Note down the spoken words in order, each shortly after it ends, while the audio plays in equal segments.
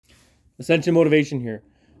Ascension Motivation here.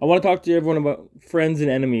 I want to talk to everyone about friends and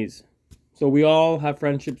enemies. So we all have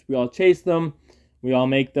friendships. We all chase them. We all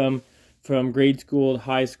make them from grade school to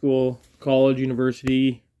high school, college,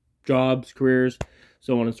 university, jobs, careers,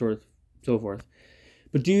 so on and so forth.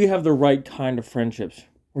 But do you have the right kind of friendships?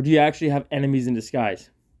 Or do you actually have enemies in disguise?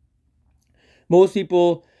 Most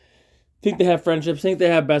people think they have friendships, think they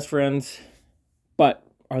have best friends, but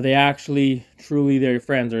are they actually truly their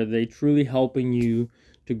friends? Are they truly helping you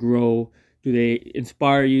to grow? Do they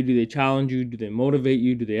inspire you? Do they challenge you? Do they motivate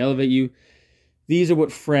you? Do they elevate you? These are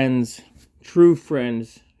what friends, true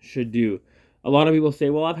friends, should do. A lot of people say,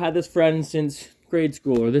 well, I've had this friend since grade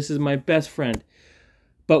school, or this is my best friend.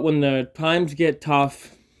 But when the times get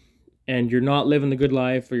tough and you're not living the good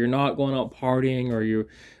life, or you're not going out partying, or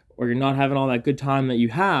you're not having all that good time that you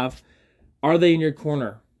have, are they in your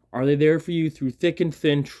corner? Are they there for you through thick and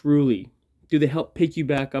thin, truly? Do they help pick you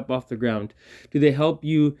back up off the ground? Do they help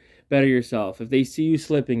you better yourself? If they see you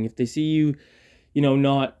slipping, if they see you,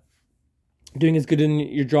 not doing as good in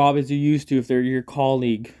your job as you used to, if they're your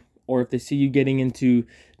colleague, or if they see you getting into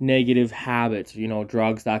negative habits,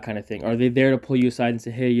 drugs, that kind of thing, are they there to pull you aside and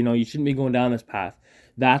say, hey, you shouldn't be going down this path?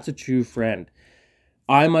 That's a true friend.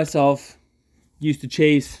 I myself used to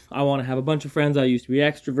chase. I want to have a bunch of friends. I used to be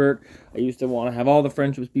extrovert. I used to want to have all the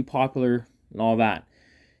friendships be popular and all that.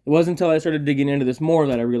 It wasn't until I started digging into this more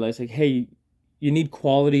that I realized, hey, you need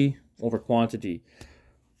quality over quantity.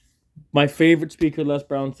 My favorite speaker, Les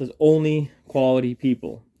Brown, says only quality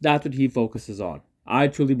people. That's what he focuses on. I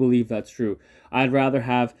truly believe that's true. I'd rather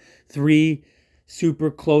have 3 super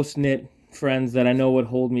close-knit friends that I know would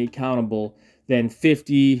hold me accountable than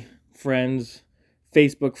 50 friends,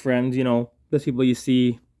 Facebook friends, those people you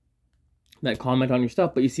see that comment on your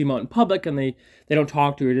stuff, but you see them out in public and they don't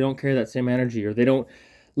talk to you, or they don't carry that same energy, or they don't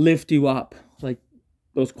lift you up like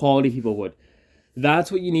those quality people would.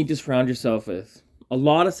 That's what you need to surround yourself with. A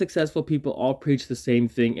lot of successful people all preach the same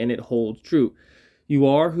thing, and it holds true. You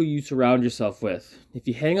are who you surround yourself with. If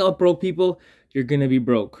you hang out with broke people, you're going to be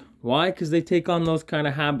broke. Why? Because they take on those kind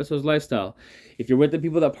of habits, those lifestyle. If you're with the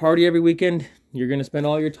people that party every weekend, you're going to spend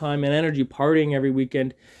all your time and energy partying every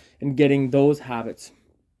weekend and getting those habits.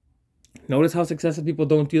 Notice how successful people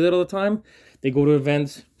don't do that all the time? They go to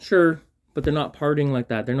events, sure, but they're not partying like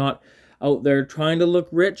that. They're not out there trying to look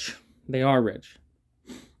rich. They are rich.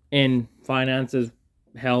 In finances,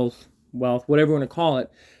 health, wealth, whatever you want to call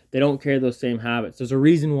it, they don't carry those same habits. There's a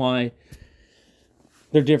reason why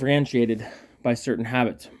they're differentiated by certain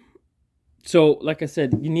habits. So, like I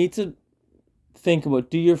said, you need to think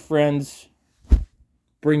about, do your friends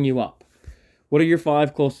bring you up? What are your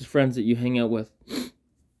 5 closest friends that you hang out with?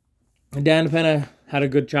 And Dan Penna had a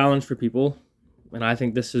good challenge for people, and I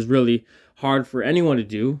think this is really hard for anyone to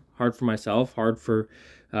do, hard for myself, hard for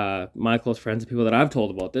my close friends and people that I've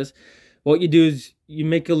told about this. What you do is you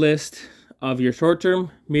make a list of your short-term,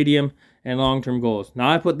 medium, and long-term goals.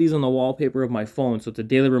 Now I put these on the wallpaper of my phone, so it's a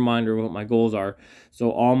daily reminder of what my goals are.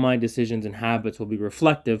 So all my decisions and habits will be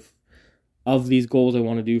reflective of these goals I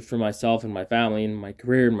want to do for myself and my family and my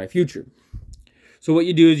career and my future. So what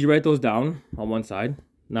you do is you write those down on one side.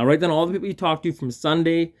 Now write down all the people you talk to from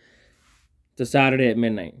Sunday to Saturday at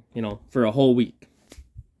midnight, for a whole week.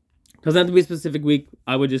 Doesn't have to be a specific week.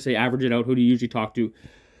 I would just say average it out. Who do you usually talk to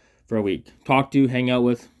for a week? Talk to, hang out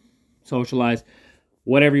with, socialize,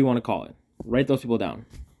 whatever you want to call it. Write those people down.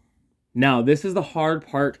 Now, this is the hard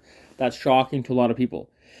part that's shocking to a lot of people.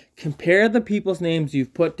 Compare the people's names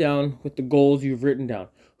you've put down with the goals you've written down.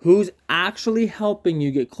 Who's actually helping you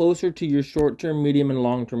get closer to your short-term, medium, and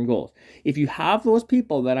long-term goals? If you have those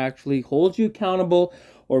people that actually hold you accountable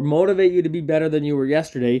or motivate you to be better than you were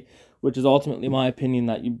yesterday, which is ultimately my opinion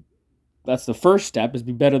that's the first step, is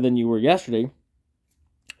be better than you were yesterday.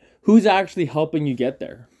 Who's actually helping you get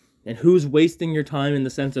there? And who's wasting your time in the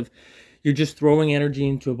sense of you're just throwing energy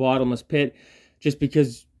into a bottomless pit just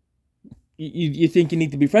because you think you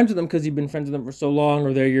need to be friends with them because you've been friends with them for so long,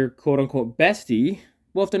 or they're your quote-unquote bestie.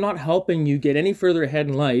 Well, if they're not helping you get any further ahead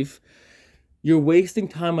in life, you're wasting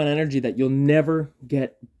time and energy that you'll never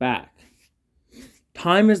get back.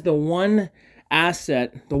 Time is the one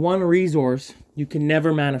asset, the one resource you can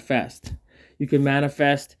never manifest. You can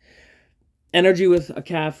manifest energy with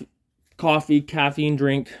a coffee, caffeine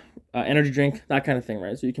drink, energy drink, that kind of thing,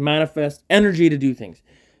 right? So you can manifest energy to do things.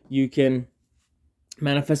 You can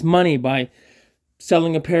manifest money by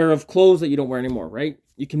selling a pair of clothes that you don't wear anymore, right?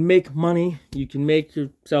 You can make money. You can make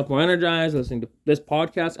yourself more energized, listening to this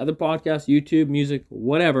podcast, other podcasts, YouTube, music,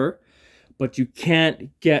 whatever. But you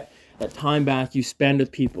can't get that time back you spend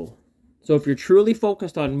with people. So if you're truly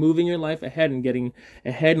focused on moving your life ahead and getting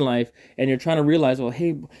ahead in life, and you're trying to realize, well,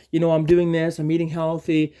 hey, I'm doing this, I'm eating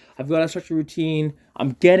healthy, I've got a structured routine,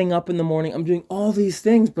 I'm getting up in the morning, I'm doing all these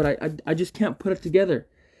things, but I just can't put it together.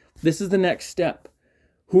 This is the next step.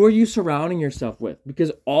 Who are you surrounding yourself with?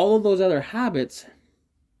 Because all of those other habits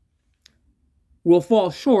will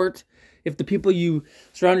fall short if the people you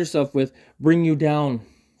surround yourself with bring you down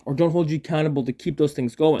or don't hold you accountable to keep those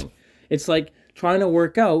things going. It's like trying to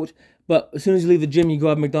work out, but as soon as you leave the gym, you go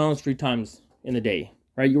have McDonald's 3 times in the day,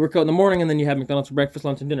 right? You work out in the morning and then you have McDonald's for breakfast,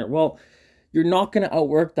 lunch, and dinner. Well, you're not going to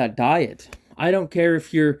outwork that diet. I don't care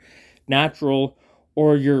if you're natural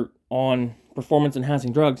or you're on performance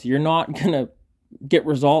enhancing drugs. You're not going to get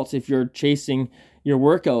results if you're chasing your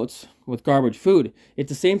workouts with garbage food. It's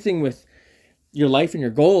the same thing with your life and your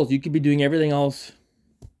goals. You could be doing everything else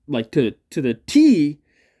like to the T,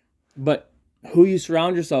 but who you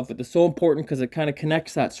surround yourself with is so important because it kind of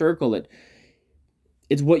connects that circle.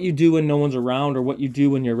 It's what you do when no one's around or what you do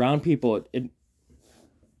when you're around people. It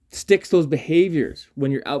sticks those behaviors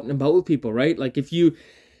when you're out and about with people, right? Like if you,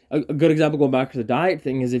 a good example going back to the diet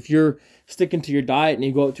thing is if you're sticking to your diet and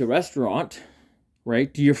you go out to a restaurant,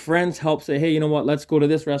 right? Do your friends help say, hey, you know what, let's go to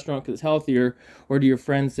this restaurant because it's healthier? Or do your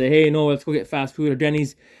friends say, hey, no, let's go get fast food or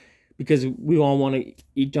Denny's because we all want to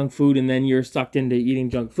eat junk food, and then you're sucked into eating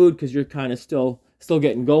junk food because you're kind of still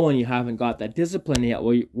getting going. You haven't got that discipline yet.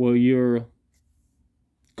 Well, you're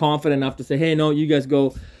confident enough to say, hey, no, you guys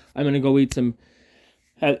go. I'm going to go eat some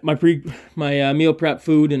my meal prep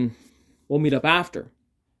food, and we'll meet up after.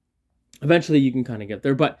 Eventually, you can kind of get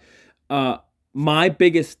there. But my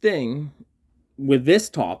biggest thing with this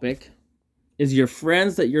topic is your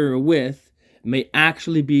friends that you're with may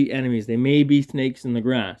actually be enemies. They may be snakes in the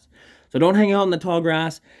grass. So don't hang out in the tall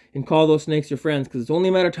grass and call those snakes your friends, because it's only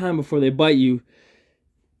a matter of time before they bite you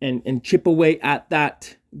and chip away at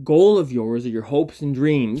that goal of yours or your hopes and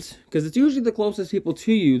dreams, because it's usually the closest people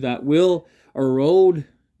to you that will erode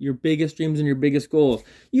your biggest dreams and your biggest goals.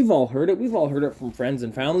 You've all heard it. We've all heard it from friends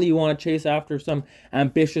and family. You want to chase after some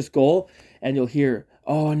ambitious goal and you'll hear,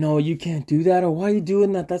 oh no, you can't do that, or why are you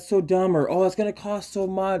doing that? That's so dumb, or oh, it's going to cost so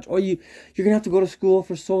much, or you're going to have to go to school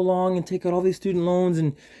for so long and take out all these student loans,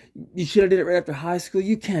 and you should have did it right after high school.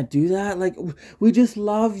 You can't do that. Like, we just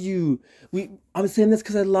love you. I'm saying this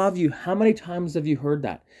because I love you. How many times have you heard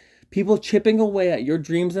that? People chipping away at your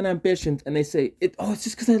dreams and ambitions, and they say, it's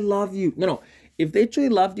just because I love you. No. If they truly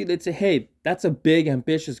loved you, they'd say, hey, that's a big,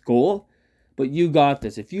 ambitious goal, but you got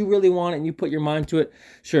this. If you really want it and you put your mind to it,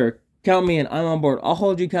 sure, count me in. I'm on board. I'll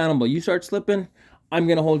hold you accountable. You start slipping, I'm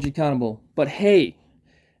going to hold you accountable. But hey,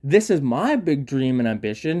 this is my big dream and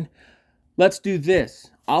ambition. Let's do this.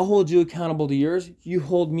 I'll hold you accountable to yours. You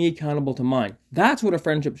hold me accountable to mine. That's what a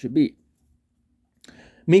friendship should be.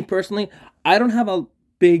 Me personally, I don't have a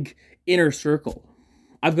big inner circle.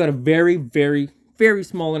 I've got a very, very, very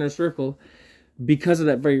small inner circle because of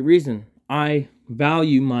that very reason. I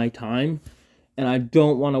value my time and I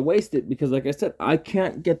don't want to waste it because, like I said, I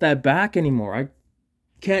can't get that back anymore. I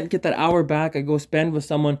can't get that hour back I go spend with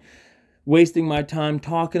someone wasting my time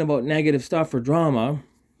talking about negative stuff or drama.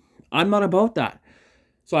 I'm not about that.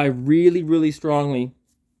 So I really, really strongly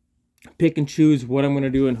pick and choose what I'm going to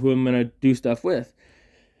do and who I'm going to do stuff with.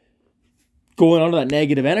 Going on to that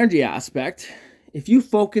negative energy aspect, if you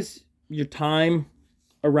focus your time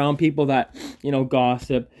around people that,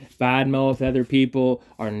 gossip, badmouth other people,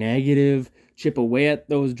 are negative, chip away at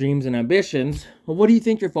those dreams and ambitions, well, what do you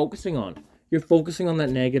think you're focusing on? You're focusing on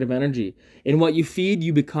that negative energy. And what you feed,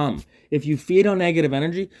 you become. If you feed on negative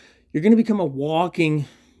energy, you're going to become a walking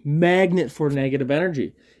magnet for negative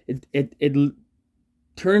energy. It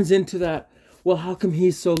turns into that, well, how come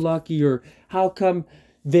he's so lucky, or how come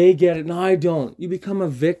they get it and I don't? You become a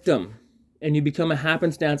victim and you become a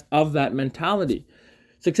happenstance of that mentality.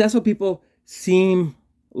 Successful people seem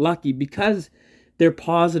lucky because they're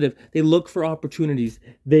positive. They look for opportunities.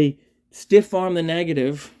 They stiff arm the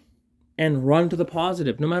negative and run to the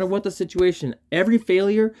positive. No matter what the situation, every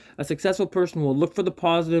failure, a successful person will look for the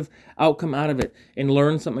positive outcome out of it and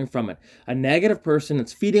learn something from it. A negative person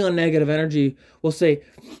that's feeding on negative energy will say,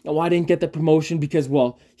 oh, I didn't get the promotion because,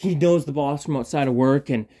 well, he knows the boss from outside of work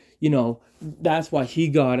and, that's why he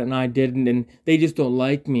got it and I didn't, and they just don't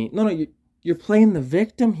like me. No, you're playing the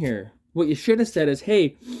victim here. What you should have said is,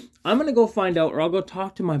 hey, I'm going to go find out, or I'll go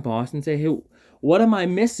talk to my boss and say, hey, what am I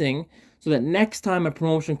missing so that next time a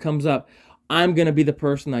promotion comes up, I'm going to be the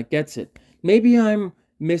person that gets it. Maybe I'm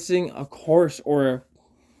missing a course or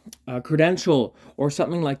a credential or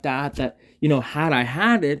something like that, had I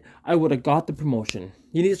had it, I would have got the promotion.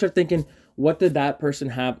 You need to start thinking, what did that person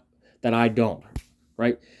have that I don't,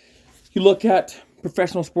 right? You look at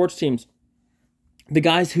professional sports teams. the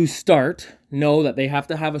guys who start know that they have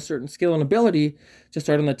to have a certain skill and ability to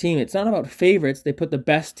start on the team. It's not about favorites. They put the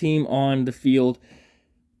best team on the field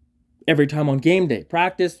every time on game day.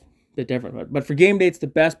 Practice, a bit different. But for game day, it's the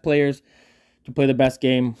best players to play the best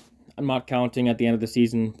game. I'm not counting at the end of the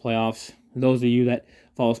season, playoffs. Those of you that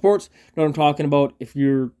follow sports know what I'm talking about. If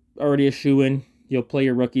you're already a shoo-in, you'll play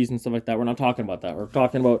your rookies and stuff like that. We're not talking about that. We're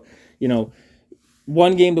talking about,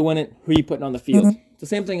 one game to win it, who are you putting on the field? Mm-hmm. It's the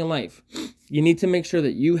same thing in life. You need to make sure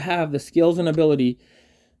that you have the skills and ability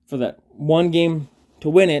for that one game to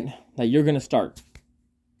win it that you're going to start.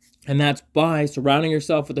 And that's by surrounding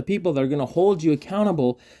yourself with the people that are going to hold you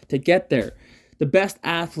accountable to get there. The best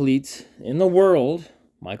athletes in the world,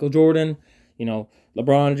 Michael Jordan,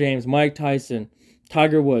 LeBron James, Mike Tyson,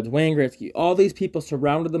 Tiger Woods, Wayne Gretzky, all these people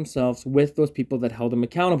surrounded themselves with those people that held them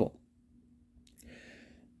accountable.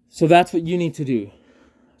 So that's what you need to do.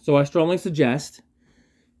 So I strongly suggest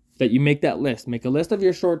that you make that list. Make a list of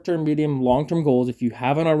your short-term, medium, long-term goals if you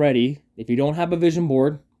haven't already. If you don't have a vision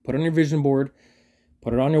board, put it on your vision board.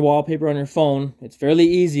 Put it on your wallpaper on your phone. It's fairly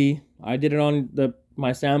easy. I did it on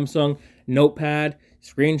my Samsung notepad,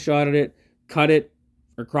 screenshotted it, cut it,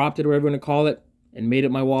 or cropped it, or whatever you want to call it, and made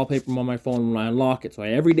it my wallpaper on my phone when I unlock it. So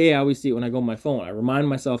every day I always see it when I go on my phone. I remind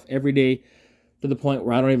myself every day to the point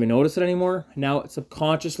where I don't even notice it anymore. Now it's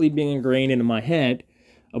subconsciously being ingrained into my head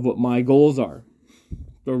of what my goals are.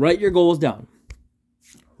 So write your goals down.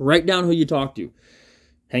 Write down who you talk to,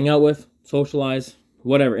 hang out with, socialize,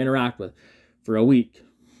 whatever, interact with for a week,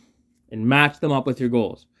 and match them up with your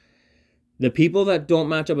goals. The people that don't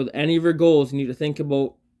match up with any of your goals, you need to think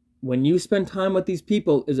about, when you spend time with these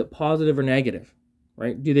people, is it positive or negative,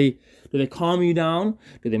 right? Do they calm you down?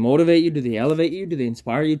 Do they motivate you? Do they elevate you? Do they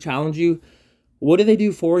inspire you, challenge you? What do they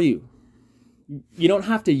do for you? You don't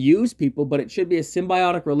have to use people, but it should be a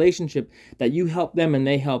symbiotic relationship that you help them and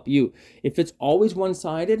they help you. If it's always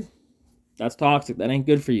one-sided, that's toxic. That ain't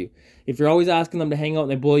good for you. If you're always asking them to hang out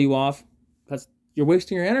and they blow you off, you're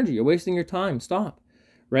wasting your energy. You're wasting your time. Stop,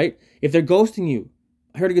 right? If they're ghosting you,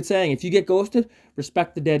 I heard a good saying, if you get ghosted,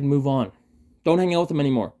 respect the dead and move on. Don't hang out with them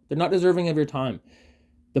anymore. They're not deserving of your time.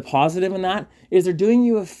 The positive in that is they're doing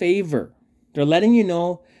you a favor. They're letting you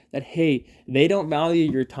know that, hey, they don't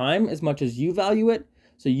value your time as much as you value it,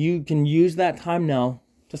 so you can use that time now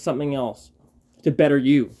to something else, to better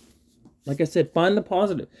you. Like I said, find the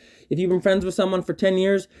positive. If you've been friends with someone for 10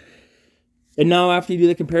 years, and now after you do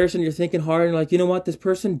the comparison, you're thinking hard and like, you know what, this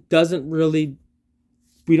person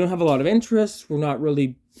we don't have a lot of interests. We're not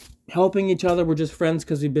really helping each other. We're just friends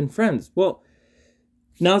because we've been friends. Well,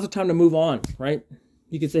 now's the time to move on, right?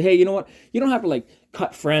 You could say, hey, you know what? You don't have to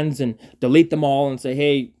cut friends and delete them all and say,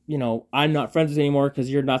 hey, I'm not friends with you anymore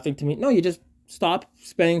because you're nothing to me. No, you just stop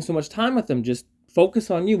spending so much time with them. Just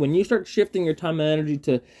focus on you. When you start shifting your time and energy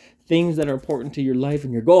to things that are important to your life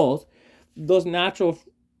and your goals, those natural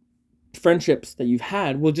friendships that you've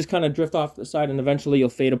had will just kind of drift off the side, and eventually you'll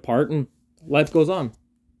fade apart and life goes on.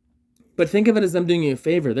 But think of it as them doing you a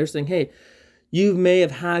favor. They're saying, hey, you may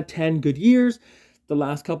have had 10 good years. The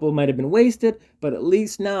last couple might have been wasted, but at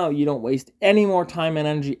least now you don't waste any more time and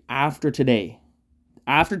energy after today.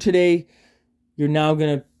 After today, you're now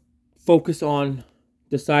going to focus on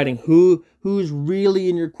deciding who's really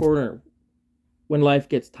in your corner when life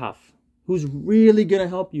gets tough. Who's really going to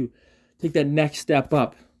help you take that next step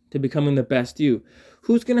up to becoming the best you?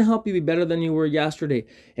 Who's going to help you be better than you were yesterday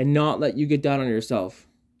and not let you get down on yourself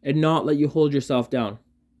and not let you hold yourself down?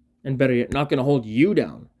 And better yet, not going to hold you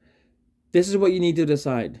down. This is what you need to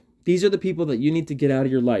decide. These are the people that you need to get out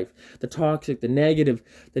of your life. The toxic, the negative,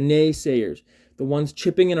 the naysayers, the ones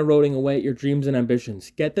chipping and eroding away at your dreams and ambitions.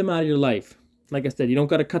 Get them out of your life. Like I said, you don't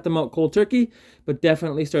got to cut them out cold turkey, but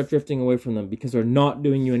definitely start drifting away from them because they're not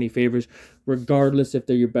doing you any favors, regardless if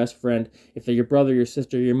they're your best friend, if they're your brother, your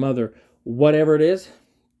sister, your mother, whatever it is.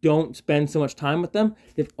 Don't spend so much time with them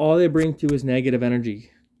if all they bring to you is negative energy.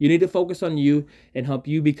 You need to focus on you and help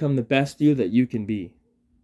you become the best you that you can be.